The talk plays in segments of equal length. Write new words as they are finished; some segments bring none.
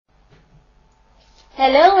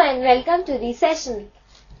Hello and welcome to the session.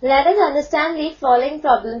 Let us understand the following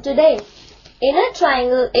problem today. In a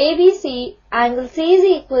triangle ABC, angle C is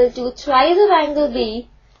equal to twice of angle B,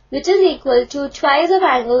 which is equal to twice of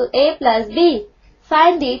angle A plus B.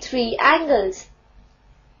 Find the three angles.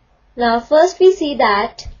 Now first we see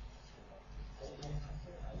that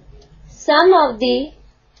sum of the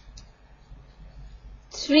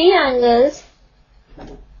three angles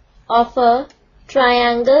of a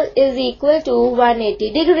triangle is equal to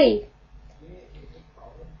 180 degree.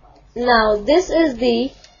 Now this is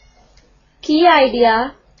the key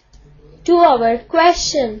idea to our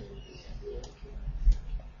question.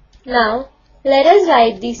 Now let us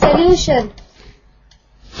write the solution.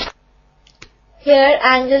 Here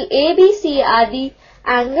angle ABC are the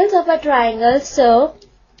angles of a triangle, so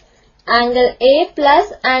angle A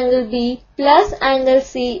plus angle B plus angle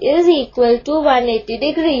C is equal to 180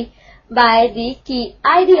 degree by the key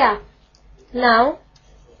idea. Now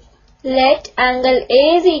let angle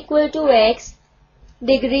A is equal to X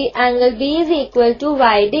degree, angle B is equal to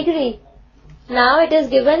Y degree. Now it is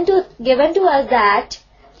given to us that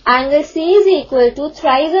angle C is equal to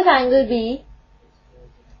thrice of angle B.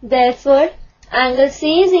 Therefore angle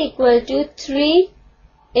C is equal to 3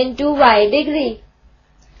 into Y degree.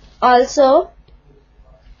 Also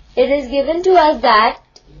it is given to us that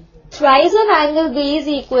thrice of angle B is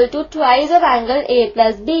equal to twice of angle A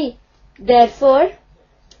plus B. Therefore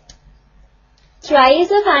thrice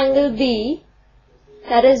of angle B,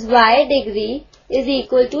 that is Y degree, is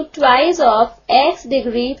equal to twice of X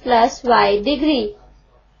degree plus Y degree,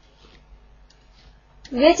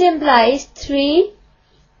 which implies 3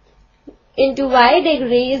 into Y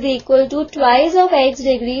degree is equal to twice of X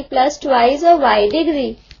degree plus twice of Y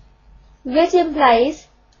degree, which implies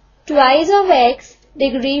twice of X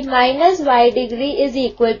degree minus Y degree is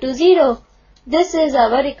equal to 0. This is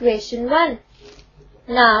our equation 1.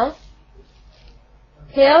 Now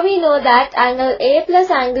here we know that angle A plus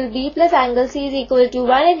angle B plus angle C is equal to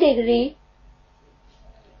 180 degree.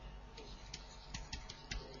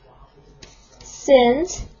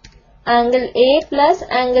 Since angle A plus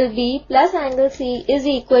angle B plus angle C is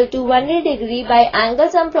equal to 180 degree by angle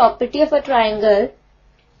sum property of a triangle,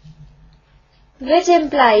 which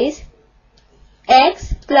implies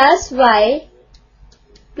X plus Y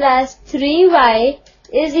plus 3Y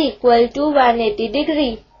is equal to 180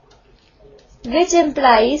 degree, which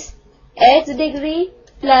implies X degree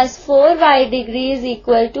plus 4Y degree is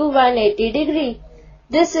equal to 180 degree.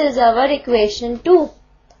 This is our equation 2.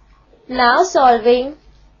 Now solving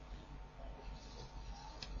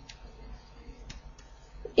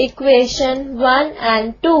equation 1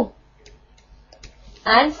 and 2,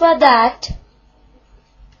 and for that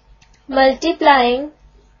multiplying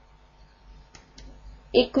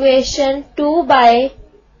equation 2 by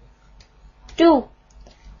 2.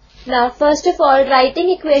 Now first of all, writing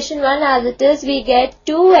equation 1 as it is, we get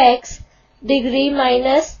 2x degree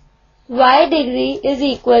minus y degree is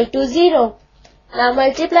equal to 0. Now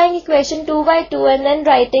multiplying equation 2 by 2 and then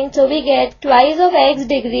writing, so we get twice of x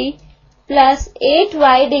degree plus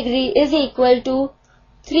 8y degree is equal to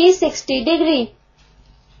 360 degree.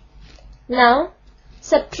 Now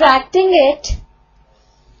subtracting it,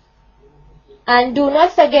 and do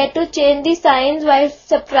not forget to change the signs while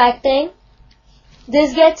subtracting.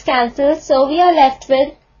 This gets cancelled, so we are left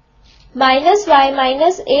with minus y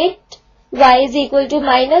minus 8y is equal to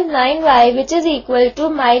minus 9y, which is equal to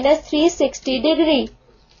minus 360 degree.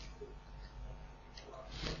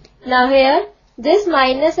 Now here this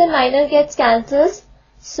minus and minus gets cancelled,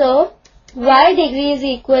 so y degree is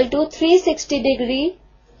equal to 360 degree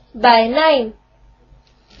by 9,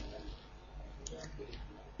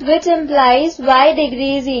 which implies y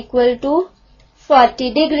degree is equal to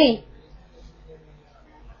 40 degree.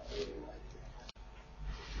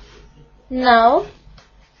 Now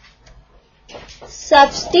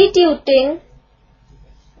substituting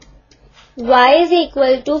y is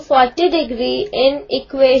equal to 40 degree in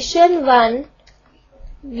equation 1,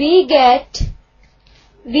 we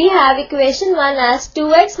have equation 1 as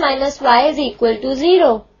 2x minus y is equal to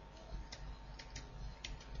 0.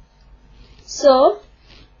 So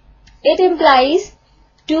it implies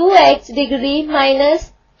 2x degree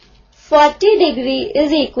minus 40 degree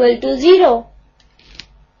is equal to 0,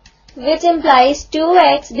 which implies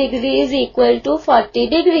 2x degree is equal to 40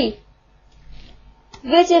 degree,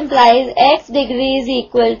 which implies x degree is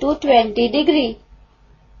equal to 20 degree.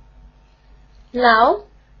 Now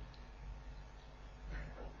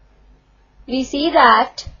we see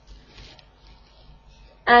that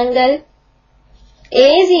angle A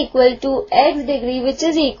is equal to x degree, which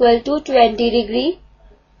is equal to 20 degree.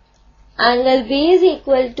 Angle B is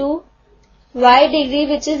equal to y degree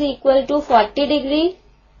which is equal to 40 degree,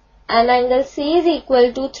 and angle C is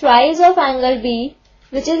equal to thrice of angle B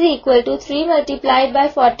which is equal to 3 multiplied by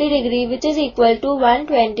 40 degree which is equal to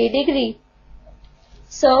 120 degree.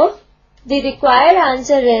 So, the required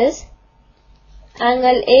answer is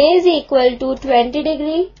angle A is equal to 20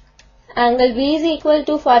 degree, angle B is equal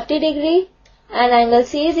to 40 degree, and angle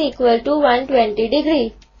C is equal to 120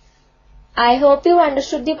 degree. I hope you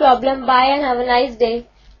understood the problem. Bye and have a nice day.